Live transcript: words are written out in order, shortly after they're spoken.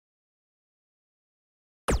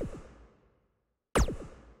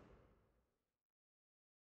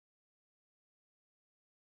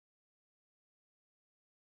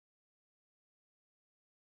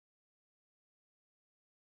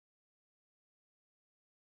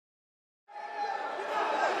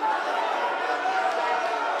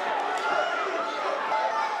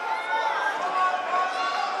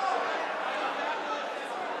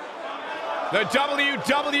The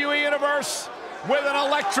WWE Universe with an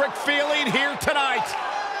electric feeling here tonight.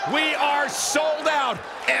 We are sold out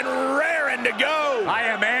and raring to go. I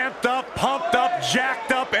am amped up, pumped up,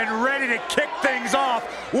 jacked up, and ready to kick things off.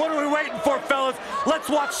 What are we waiting for, fellas? Let's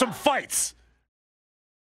watch some fights.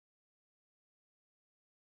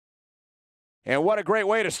 And what a great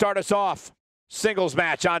way to start us off. Singles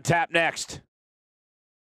match on tap next.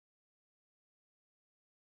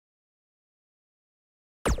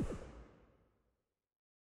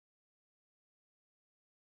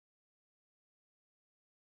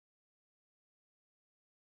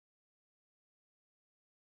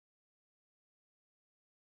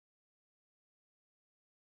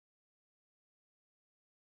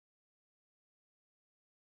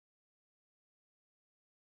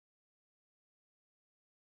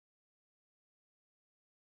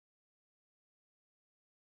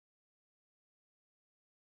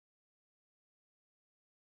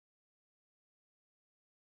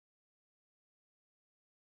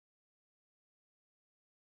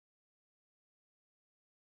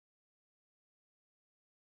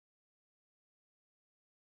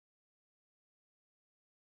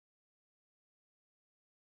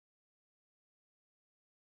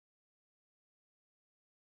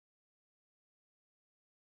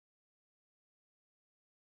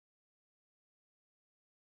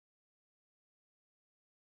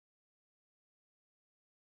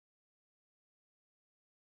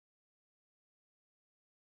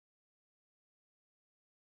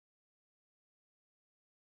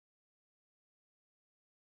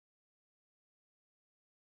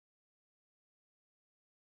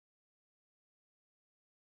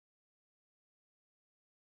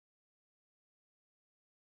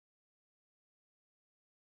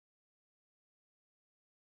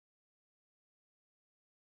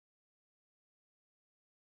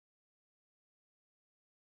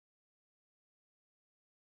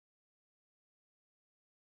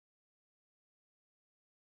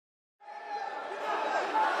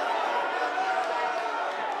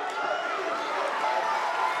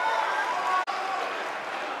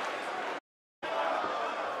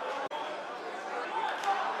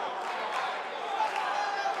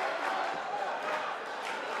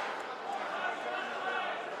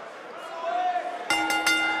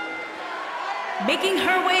 Making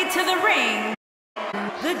her way to the ring,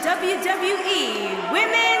 the WWE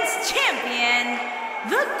Women's Champion,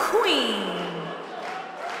 the Queen.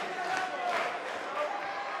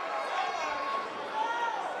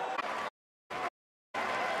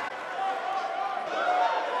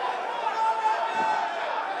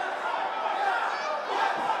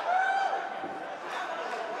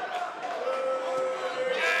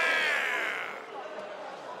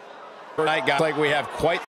 Tonight, guys, like we have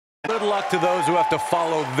quite. Good luck to those who have to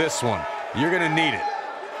follow this one. You're going to need it.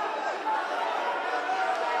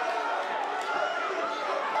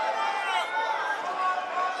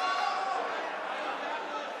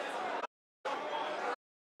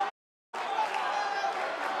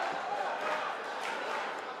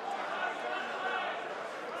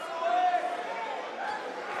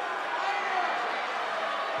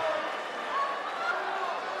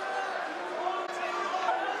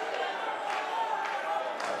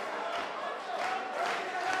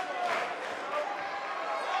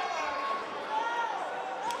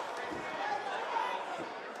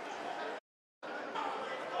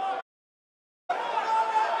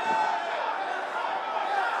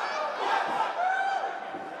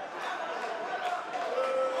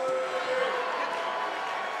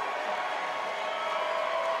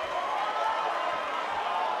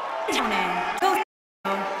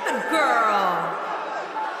 Good girl.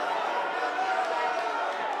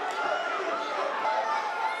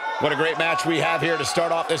 What a great match we have here to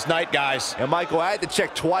start off this night, guys. And Michael, I had to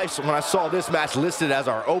check twice when I saw this match listed as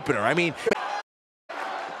our opener. I mean,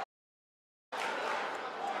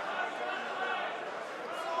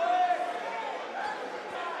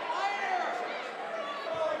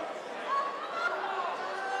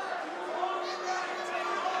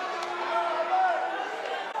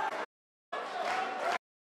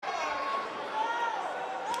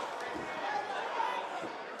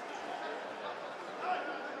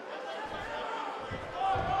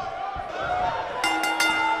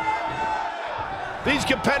 these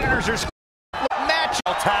competitors are match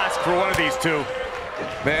Task for one of these two.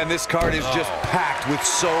 Man, this card is just packed with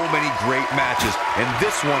so many great matches, and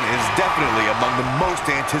this one is definitely among the most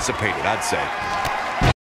anticipated, I'd say.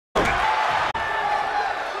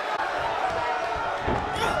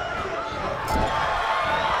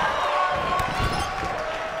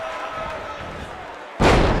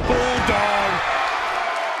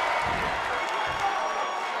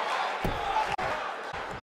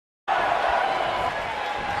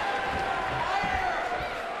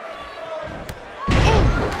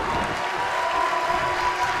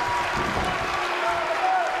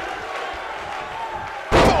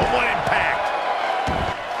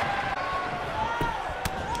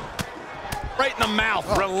 right in the mouth.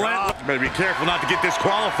 Relentless. Better be careful not to get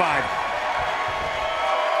disqualified.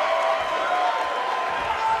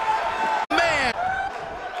 Man.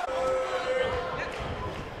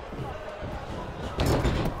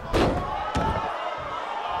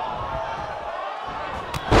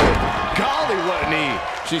 Golly, what a knee.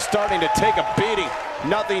 She's starting to take a beating.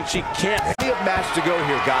 Nothing she can't. Plenty of match to go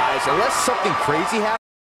here, guys. Unless something crazy happens,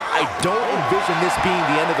 I don't envision this being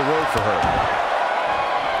the end of the road for her.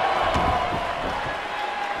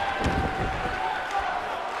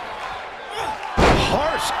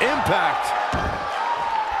 Harsh impact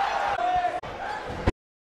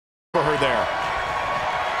for her there.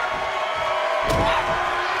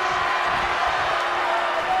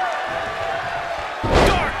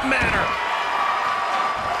 Dark matter.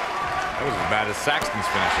 That was as bad as Saxton's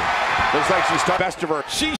finishing. Looks like she's the best of her.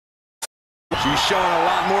 She's showing a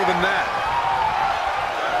lot more than that.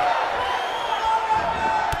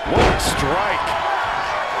 What a strike.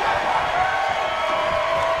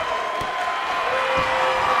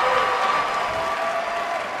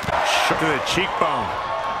 Shot to the cheekbone.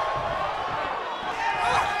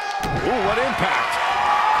 Ooh, what impact.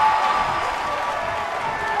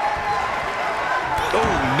 Oh,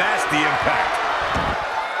 nasty impact.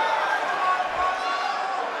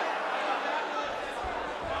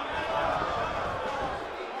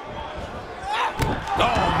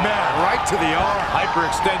 Right to the arm.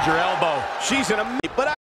 Hyperextend your elbow. She's in a...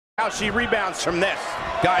 But how she rebounds from this.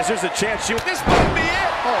 Guys, there's a chance she... This might be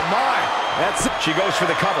it. Oh, my. That's it. She goes for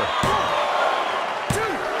the cover.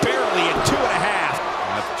 Barely at 2.5.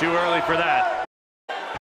 That's too early for that.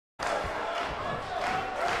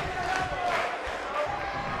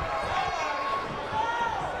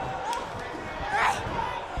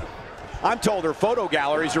 I'm told her photo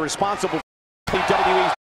galleries are responsible for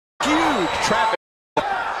WWE's huge traffic.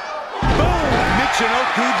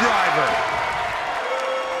 Michinoku driver.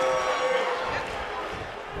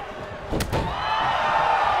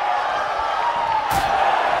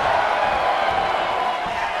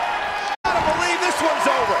 I don't believe this one's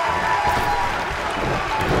over.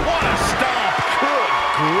 What a stomp. Good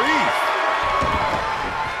grief.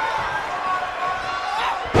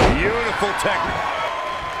 Beautiful technique.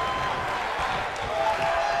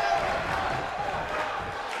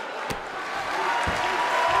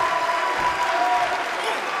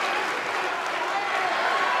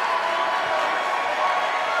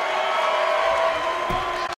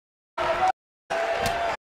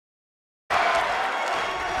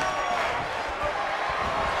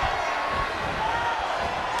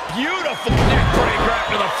 Beautiful neck breaker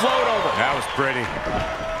after the float over. That was pretty.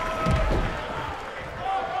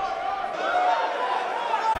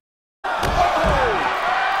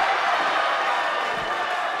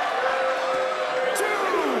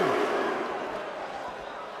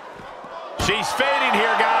 She's fading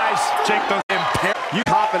here, guys. Check those. You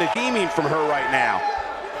confident beaming from her right now.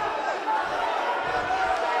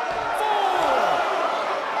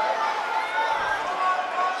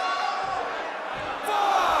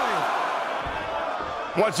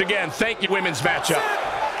 Once again, thank you, women's matchup.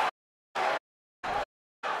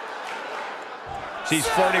 She's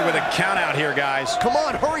flirting with a count out here, guys. Come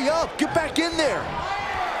on, hurry up. Get back in there.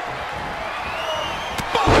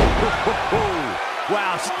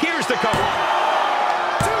 Wow, here's the cover.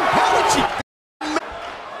 How did she...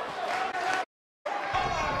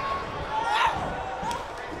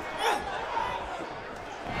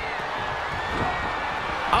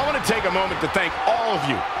 I want to take a moment to thank all of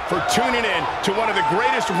you for tuning in to one of the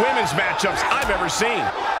greatest women's matchups I've ever seen.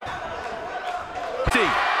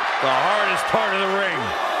 The hardest part of the ring.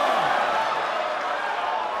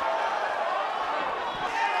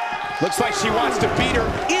 Looks like she wants to beat her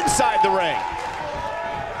inside the ring.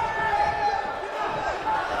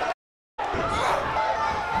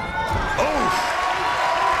 Oh.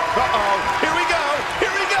 Uh-oh. Here we go.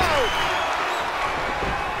 Here we go.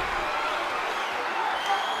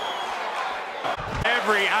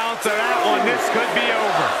 Every ounce of that one, this could be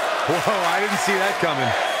over. Whoa, I didn't see that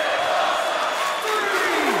coming.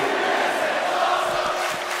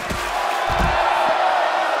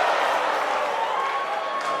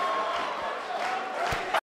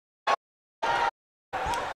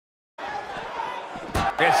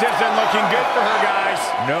 This isn't looking good for her, guys.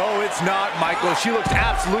 No, it's not, Michael. She looks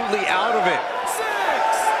absolutely out of it.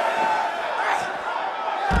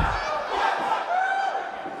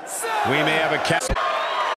 We may have a count.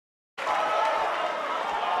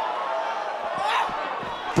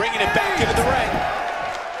 Bringing it back into the ring.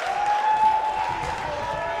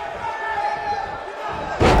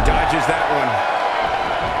 Dodges that one.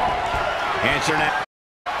 Answer now.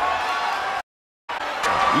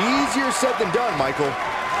 Easier said than done, Michael.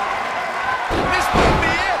 This might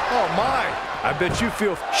be it. Oh, my. I bet you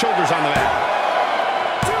feel shoulders on the mat.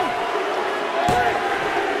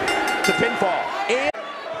 2, 3. The pinfall. And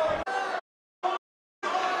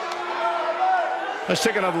let's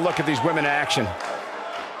take another look at these women in action.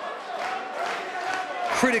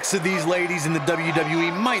 Critics of these ladies in the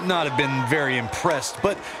WWE might not have been very impressed,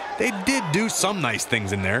 but they did do some nice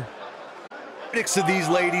things in there. Critics of these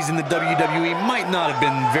ladies in the WWE might not have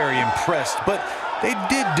been very impressed, but they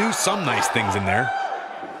did do some nice things in there.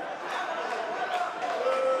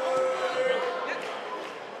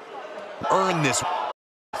 Earn this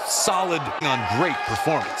solid on great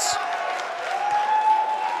performance.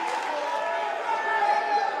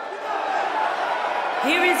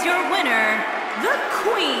 Here is your winner, the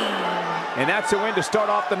Queen. And that's a win to start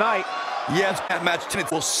off the night. Yes, that match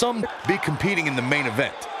will some be competing in the main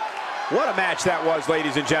event. What a match that was,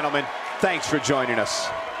 ladies and gentlemen. Thanks for joining us.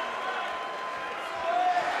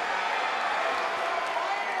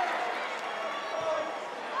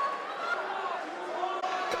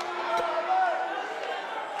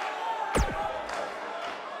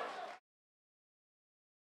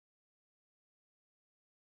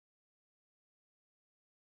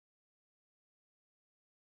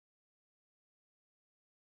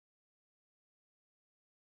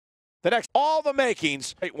 The next, all the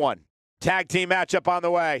makings, 8-1. Tag team matchup on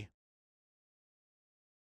the way.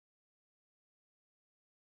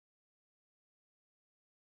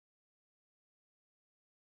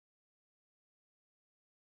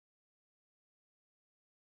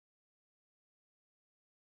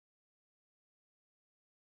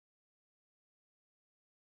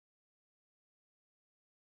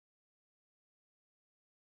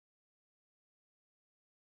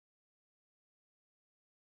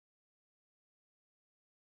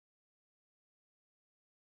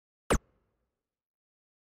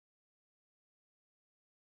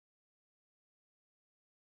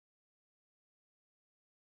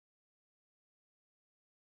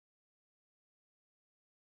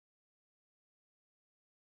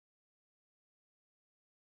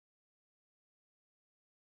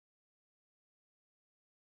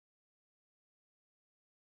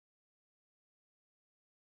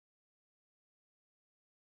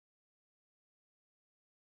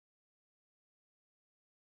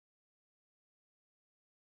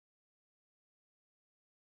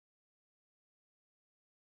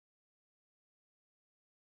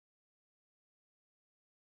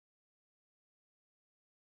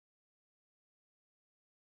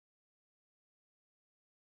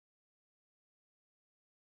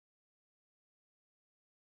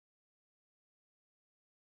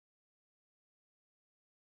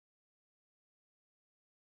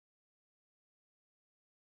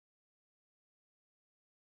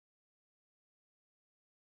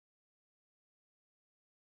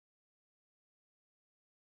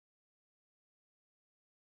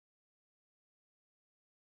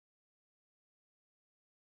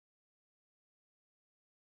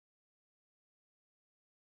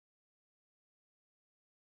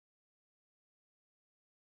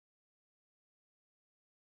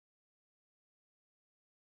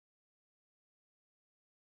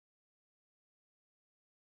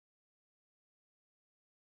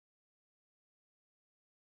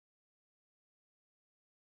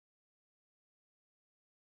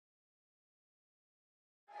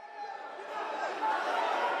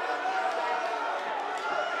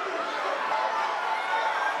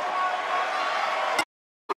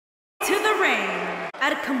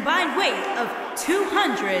 At a combined weight of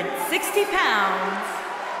 260 pounds,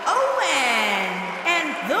 Owen and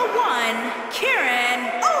the one, Kieran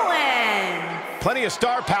Owen. Plenty of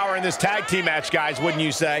star power in this tag team match, guys, wouldn't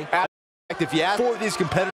you say? If you ask for these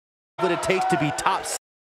competitors, what it takes to be top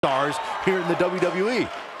stars here in the WWE.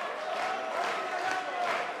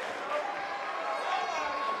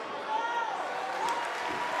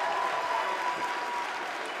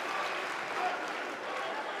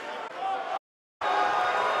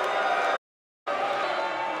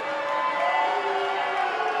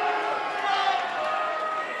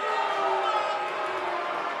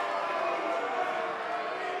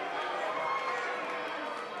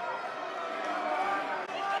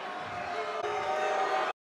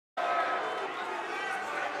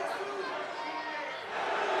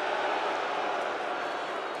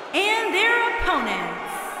 And their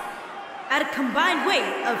opponents, at a combined weight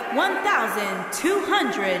of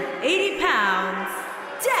 1,280 pounds,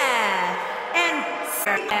 Death and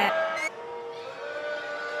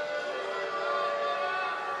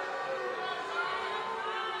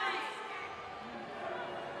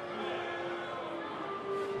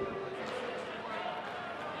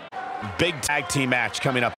big tag team match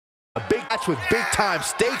coming up. A big match with big-time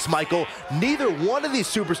stakes, Michael. Neither one of these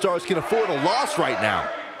superstars can afford a loss right now.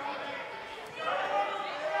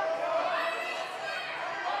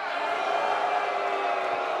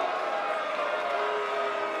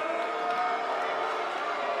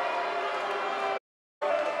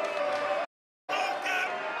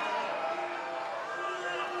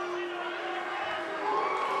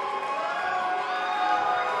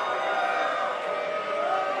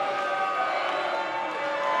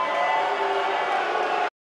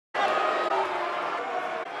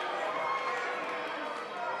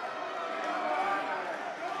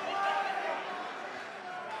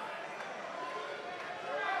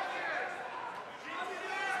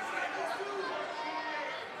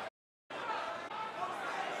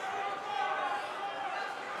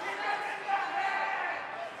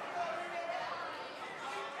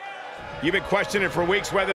 You've been questioning for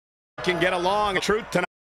weeks whether they can get along. Truth tonight.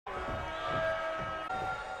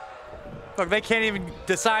 Look, they can't even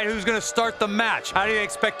decide who's going to start the match. How do you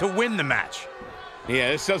expect to win the match?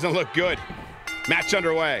 Yeah, this doesn't look good. Match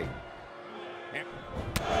underway.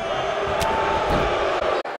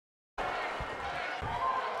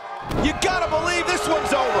 You gotta believe this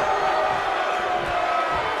one's over.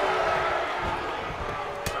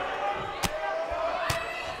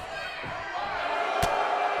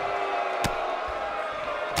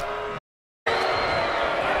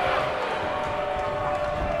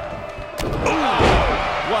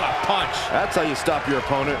 What a punch. That's how you stop your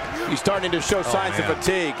opponent. He's starting to show signs of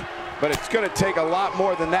fatigue, but it's going to take a lot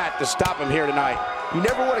more than that to stop him here tonight. You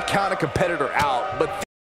never want to count a competitor out, but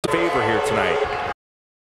favor here tonight.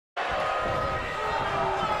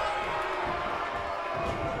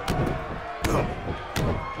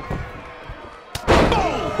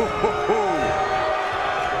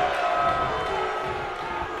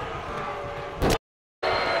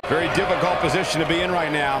 Very difficult position to be in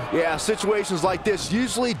right now. Yeah, situations like this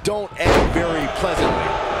usually don't end very pleasantly.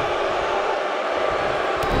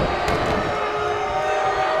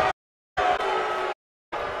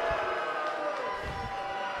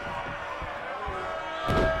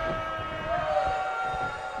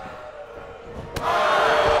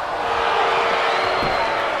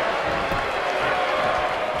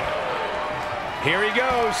 Here he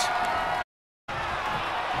goes.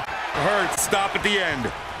 Hurt, stop at the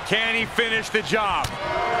end. Can he finish the job?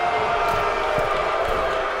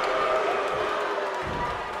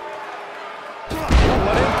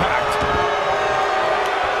 What impact.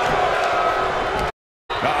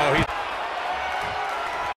 Uh-oh.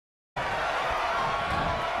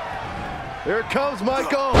 Here it comes,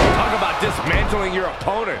 Michael. Talk about dismantling your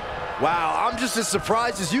opponent. Wow, I'm just as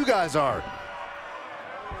surprised as you guys are.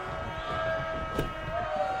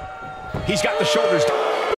 He's got the shoulders down.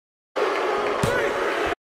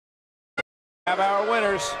 Have our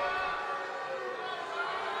winners.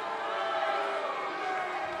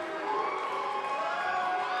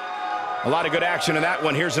 A lot of good action in that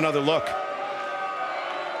one. Here's another look.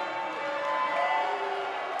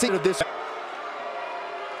 This.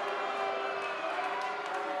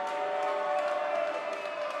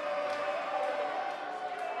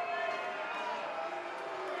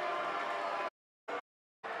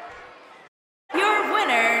 Your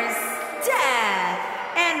winners, Death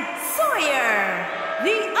and Sawyer,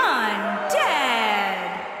 the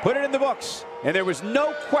Undead. Put it in the books, and there was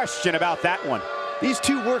no question about that one. These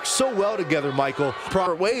two work so well together, Michael.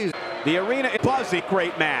 Proper ways. The arena is buzzy.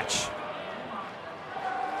 Great match.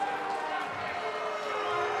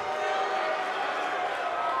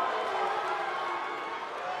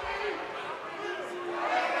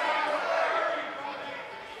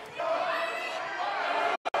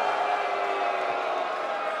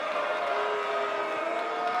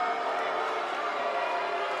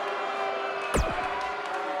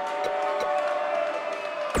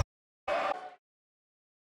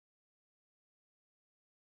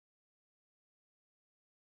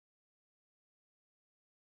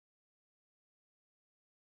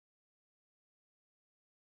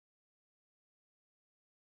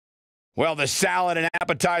 Well, the salad and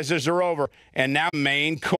appetizers are over, and now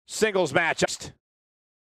main singles match.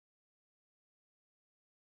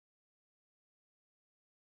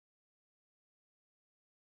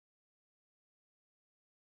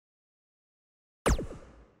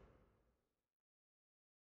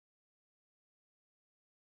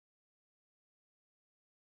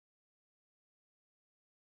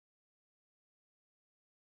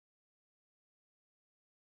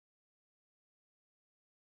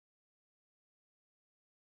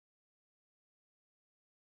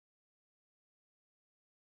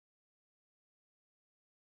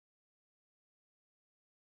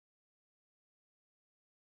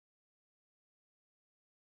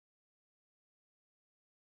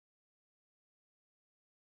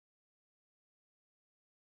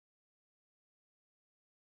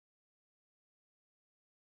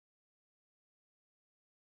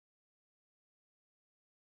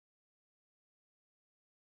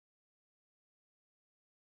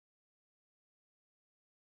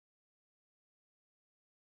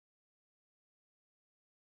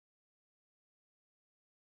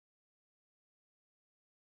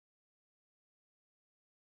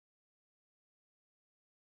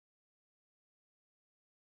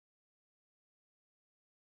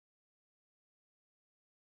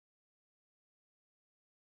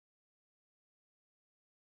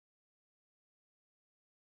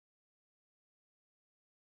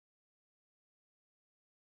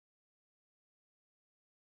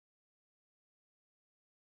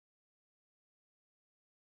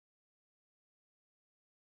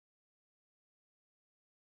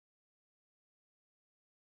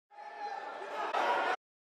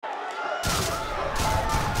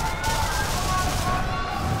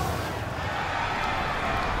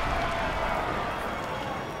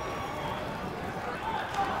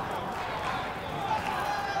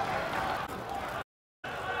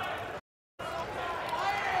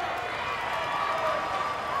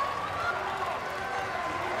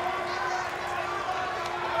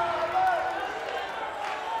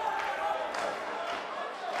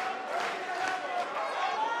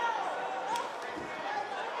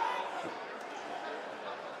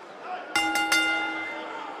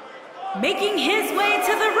 making his way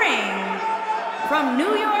to the ring from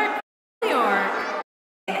New York,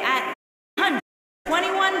 at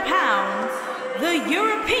 121 pounds, the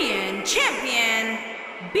European Champion,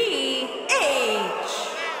 B.H.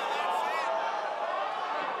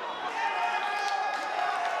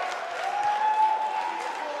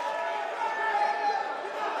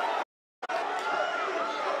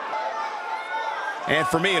 And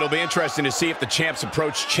for me, it'll be interesting to see if the champ's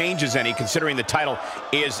approach changes any, considering the title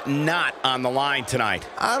is not on the line tonight.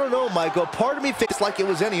 I don't know, Michael. Part of me thinks like it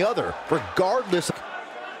was any other, regardless.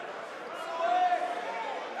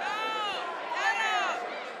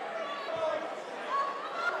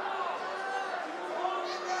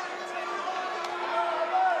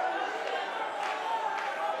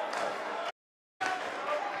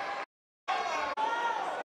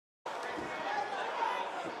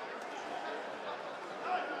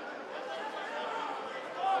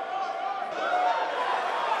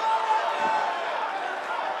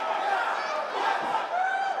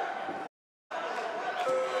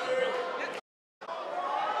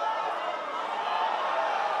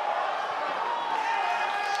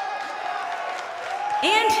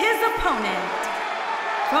 And his opponent,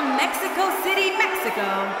 from Mexico City,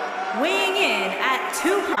 Mexico, weighing in at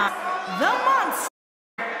 2 pounds, the Monster.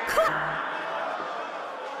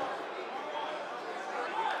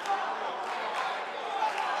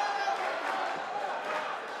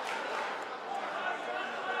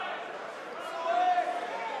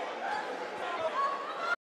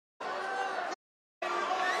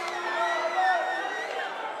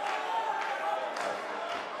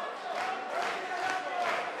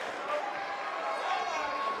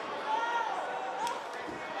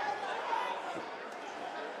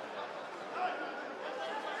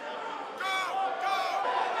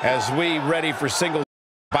 As we ready for single.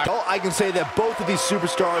 Well, I can say that both of these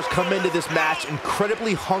superstars come into this match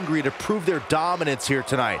incredibly hungry to prove their dominance here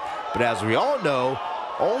tonight. But as we all know,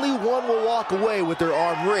 only one will walk away with their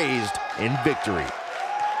arm raised in victory.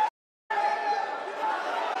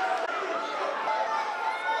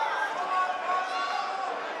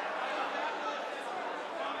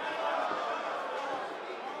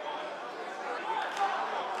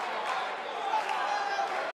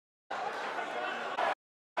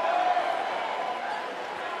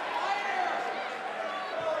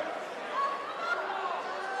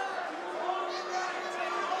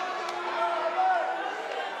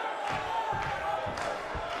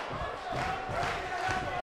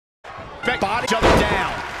 Body jump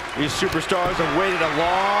down. These superstars have waited a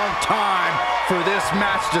long time for this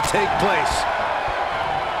match to take place.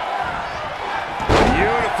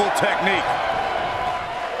 Beautiful technique.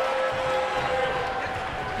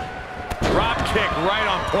 Drop kick right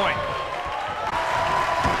on point.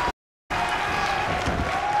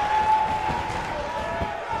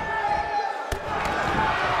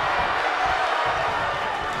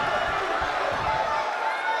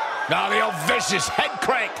 Now the old vicious head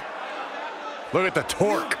crank. Look at the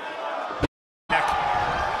torque.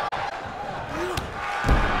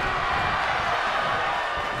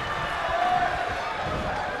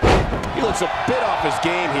 He looks a bit off his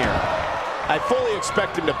game here. I fully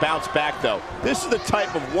expect him to bounce back, though. This is the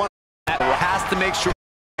type of one that Has to make sure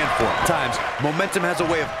for it. Times, momentum has a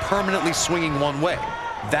way of permanently swinging one way.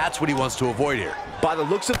 That's what he wants to avoid here. by the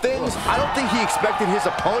looks of things, I don't think he expected his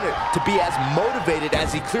opponent to be as motivated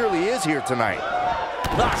as he clearly is here tonight.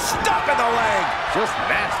 Stuck in the leg. Just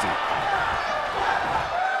nasty.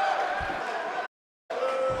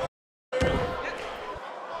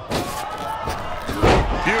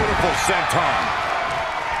 Beautiful senton.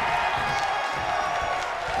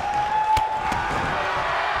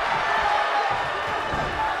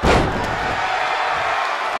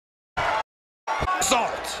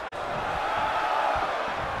 Salt.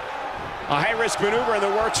 A high-risk maneuver in the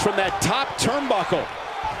works from that top turnbuckle.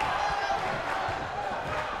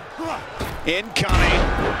 Incoming.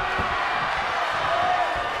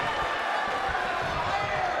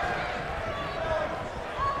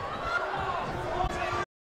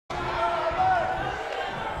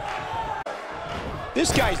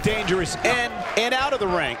 This guy's dangerous in and out of the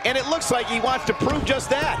ring, and it looks like he wants to prove just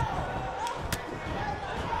that.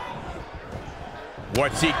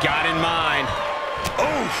 What's he got in mind?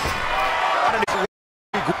 Oof!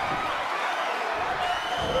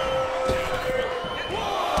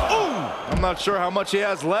 I'm not sure how much he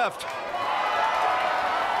has left.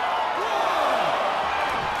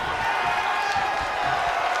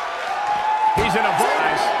 He's in a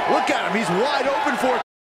vice. Look at him, he's wide open for it.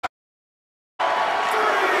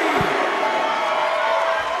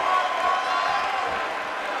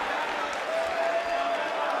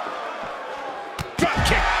 Drop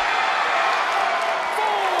kick.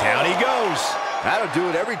 don't do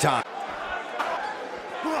it every time.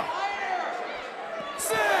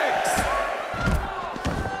 6.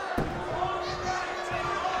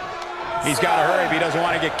 He's got to hurry if he doesn't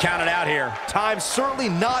want to get counted out here. Time's certainly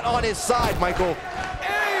not on his side, Michael. 8.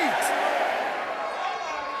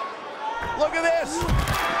 Look at this.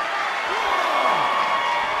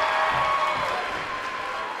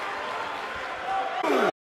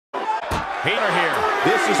 Heater here.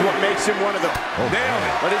 This is what makes him one of the... Nailed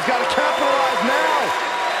it. But he's got to capitalize now.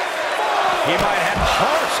 He might have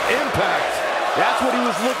Harsh impact. That's what he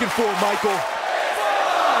was looking for, Michael.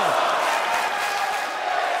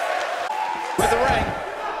 With the ring.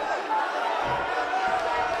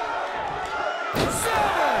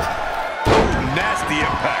 7. Nasty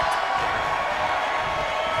impact.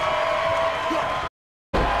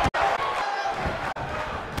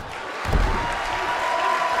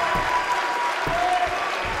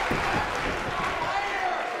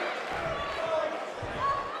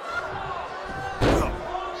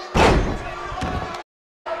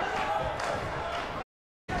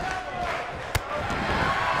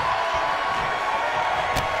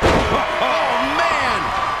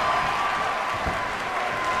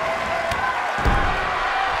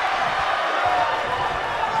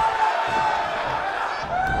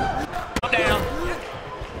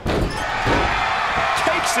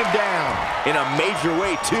 Him down in a major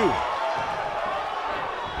way, too.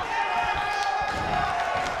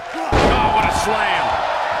 Oh, what a slam.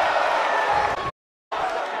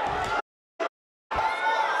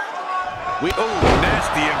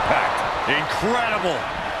 Nasty impact. Incredible.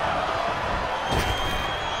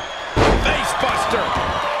 Face buster.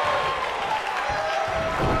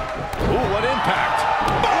 Ooh, what impact.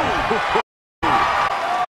 Boom.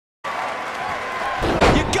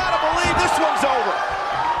 You gotta believe this one's over.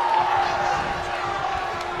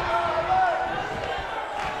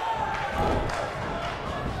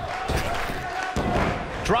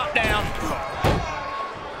 Drop down.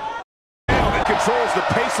 Controls the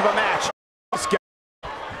pace of a match.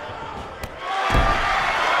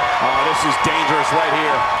 Oh, this is dangerous right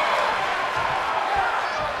here.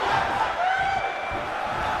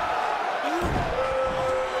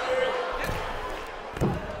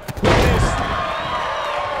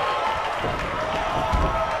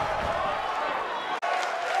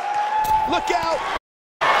 Look out!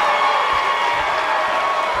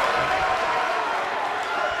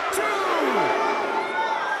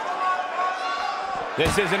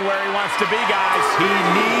 This isn't where he wants to be, guys. He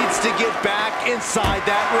needs to get back inside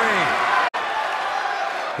that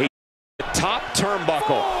ring. Top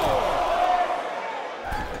turnbuckle.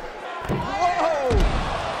 Whoa!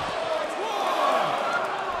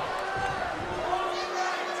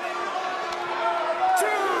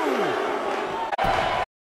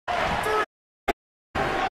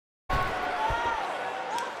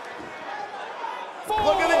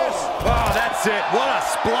 Look at this. Oh, that's it. What a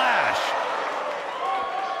splash.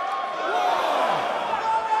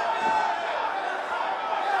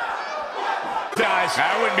 Guys,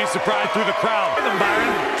 I wouldn't be surprised through the crowd.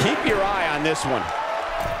 Byron. Keep your eye on this one.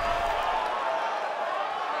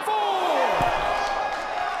 4.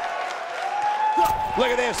 Look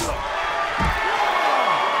at this.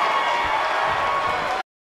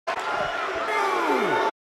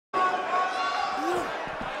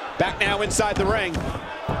 Back now inside the ring.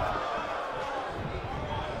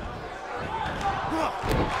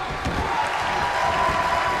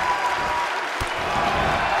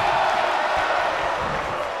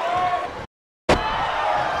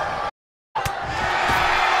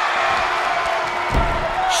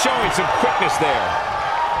 Showing some quickness there.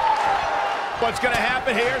 What's going to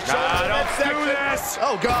happen here? Don't do this.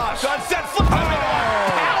 Oh, gosh. Sunset flip.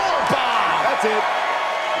 Power bomb. That's it.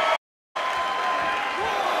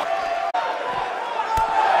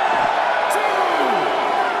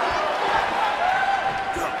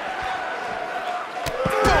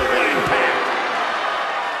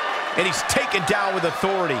 And he's taken down with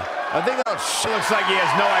authority. I think that Looks like he has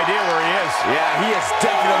no idea where he is. Yeah, he is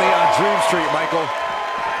definitely on Dream Street, Michael.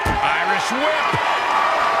 Irish whip.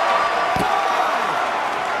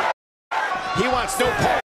 He wants no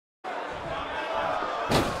part.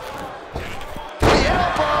 The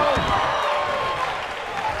elbow.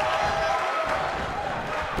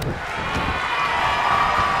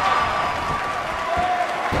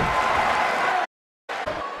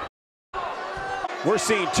 We're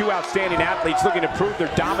seeing two outstanding athletes looking to prove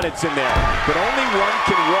their dominance in there, but only one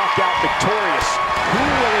can walk out victorious. Who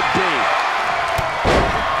will it be?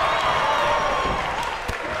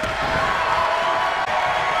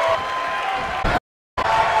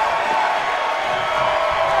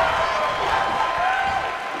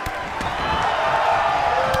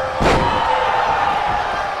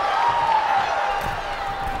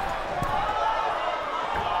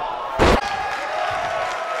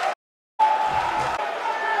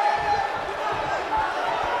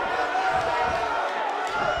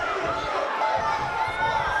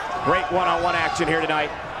 one-on-one action here tonight.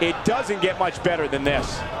 It doesn't get much better than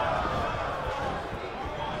this.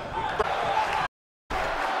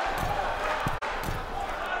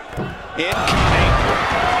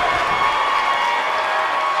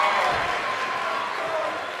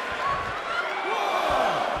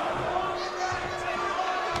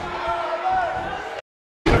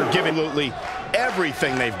 They're giving absolutely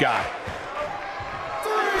everything they've got.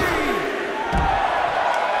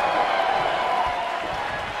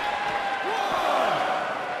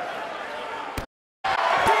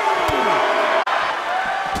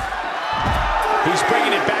 He's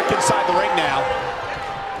bringing it back inside the ring now.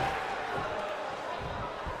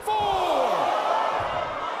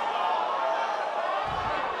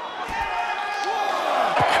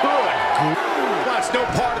 Good. Wants no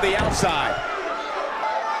part of the outside.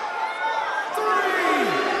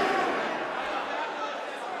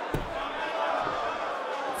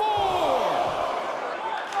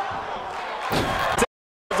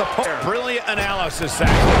 Brilliant analysis,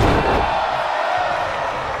 actually.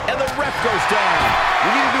 And the ref goes down. We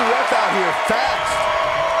need to do work out here fast.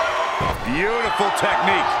 Beautiful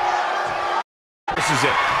technique. This is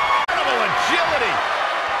it. Incredible agility.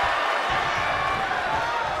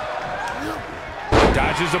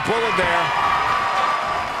 Dodges a bullet there.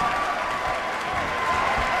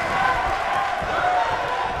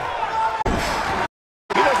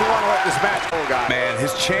 He doesn't want to let this match go, guys. Man,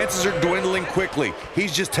 his chances are dwindling quickly.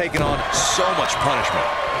 He's just taken on so much punishment.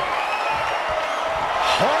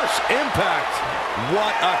 Harsh impact.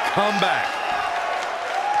 What a comeback.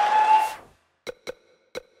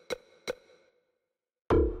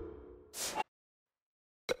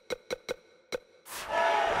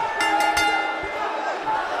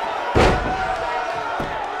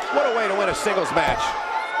 What a way to win a singles match.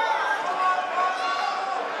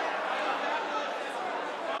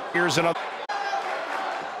 Here's another.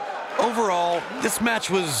 Overall, this match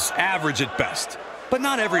was average at best. But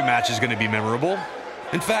not every match is going to be memorable.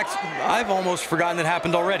 In fact, I've almost forgotten it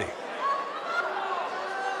happened already.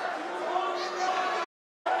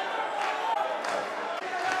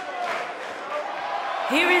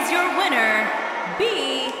 Here is your winner,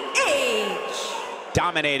 B.H.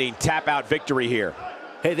 Dominating tap-out victory here.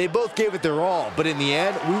 Hey, they both gave it their all, but in the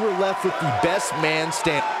end, we were left with the best man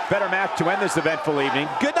standing. Better match to end this eventful evening.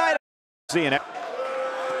 Good night. See you next.